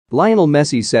Lionel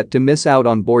Messi set to miss out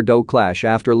on Bordeaux clash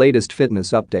after latest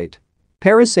fitness update.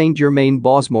 Paris Saint-Germain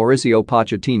boss Mauricio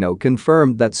Pochettino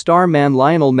confirmed that star man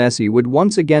Lionel Messi would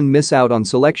once again miss out on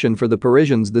selection for the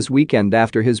Parisians this weekend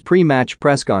after his pre-match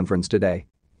press conference today.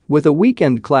 With a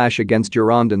weekend clash against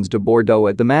Girondins de Bordeaux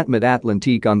at the Matmut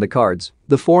Atlantique on the cards,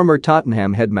 the former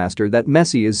Tottenham headmaster that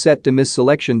Messi is set to miss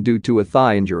selection due to a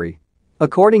thigh injury.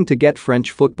 According to Get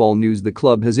French Football News, the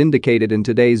club has indicated in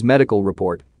today's medical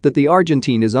report that the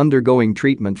Argentine is undergoing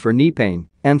treatment for knee pain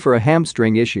and for a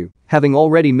hamstring issue, having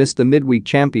already missed the midweek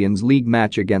Champions League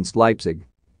match against Leipzig.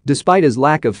 Despite his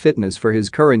lack of fitness for his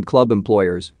current club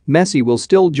employers, Messi will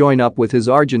still join up with his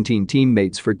Argentine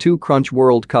teammates for two Crunch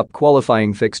World Cup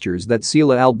qualifying fixtures that see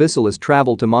La Albiceleste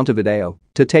travel to Montevideo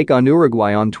to take on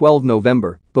Uruguay on 12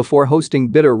 November before hosting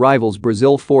bitter rivals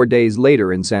Brazil 4 days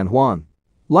later in San Juan.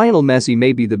 Lionel Messi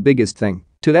may be the biggest thing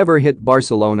to ever hit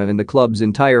Barcelona in the club's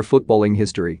entire footballing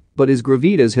history, but his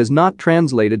gravitas has not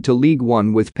translated to Ligue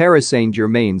 1 with Paris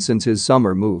Saint-Germain since his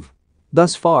summer move.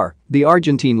 Thus far, the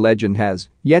Argentine legend has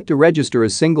yet to register a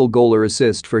single goal or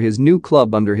assist for his new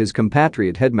club under his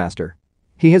compatriot headmaster.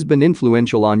 He has been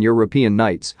influential on European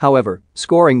nights, however,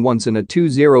 scoring once in a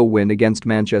 2-0 win against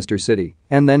Manchester City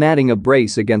and then adding a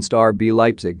brace against RB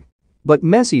Leipzig. But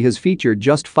Messi has featured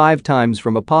just 5 times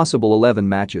from a possible 11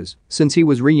 matches since he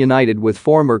was reunited with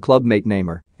former clubmate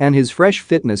Neymar, and his fresh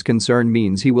fitness concern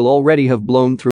means he will already have blown through